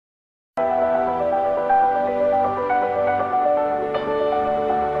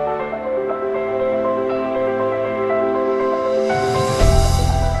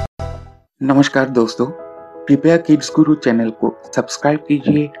नमस्कार दोस्तों, कृपया किड्स गुरु चैनल को सब्सक्राइब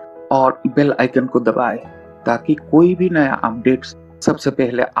कीजिए और बेल आइकन को दबाएं ताकि कोई भी नया अपडेट्स सबसे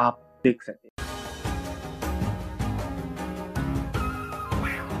पहले आप देख सकें।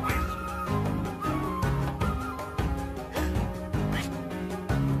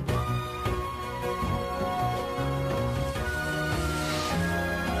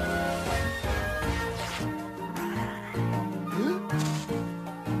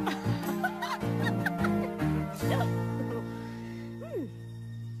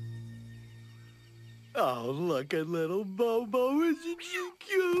 Oh, look at little Bobo. Isn't she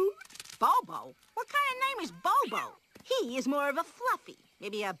cute? Bobo? What kind of name is Bobo? He is more of a Fluffy.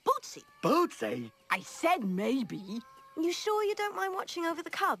 Maybe a Bootsy. Bootsy? I said maybe. You sure you don't mind watching over the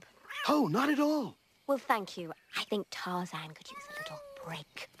cub? Oh, not at all. Well, thank you. I think Tarzan could use a little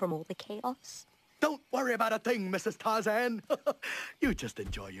break from all the chaos. Don't worry about a thing, Mrs. Tarzan. You just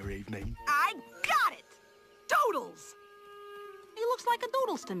enjoy your evening. I got it! Doodles! He looks like a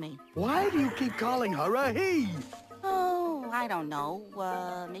Doodles to me. Why do you keep calling her a he? Oh, I don't know.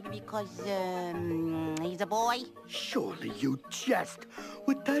 Maybe because, he's a boy? Surely you jest.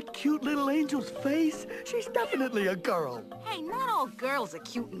 With that cute little angel's face, she's definitely a girl. Hey, not all girls are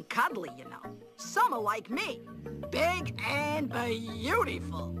cute and cuddly, you know. Some are like me. Big and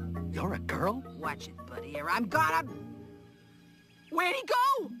beautiful. You're a girl? Watch it, buddy, or I'm gonna... Where'd he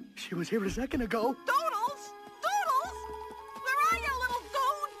go? She was here a second ago. Doodles? Doodles? Where are you, little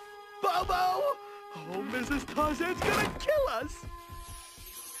dude? Bobo! Oh, Mrs. Tarzan's gonna kill us!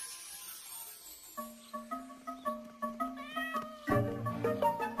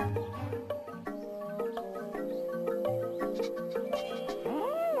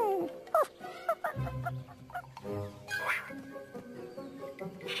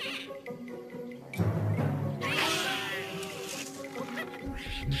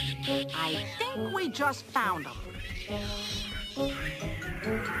 I think we just found him.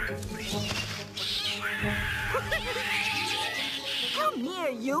 Come here,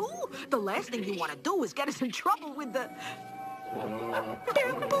 you! The last thing you want to do is get us in trouble with the...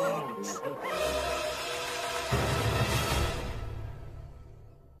 their boots!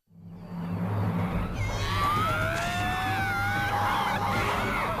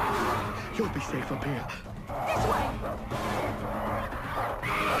 You'll be safe up here. This way!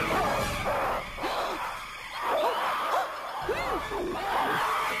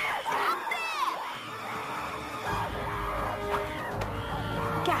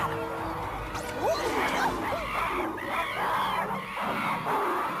 Got him.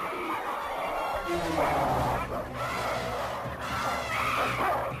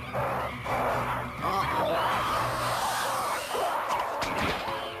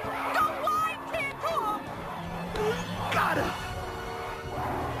 Don't whine, kid! Got her!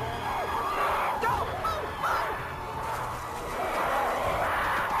 Don't move!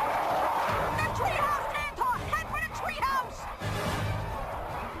 The treehouse, Anton! Head for the treehouse!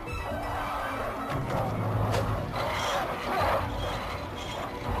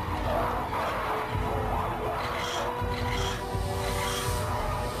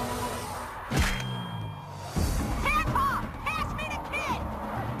 Anton! Pass me the kid!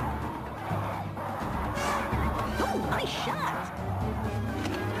 Oh, nice shot!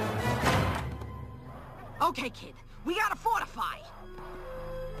 Okay, kid. We gotta fortify.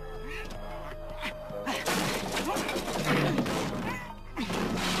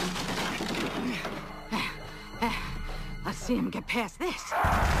 Let's see him get past this.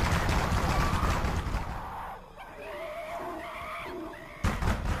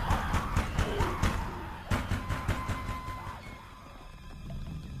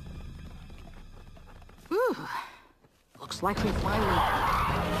 Whew. Looks like we finally...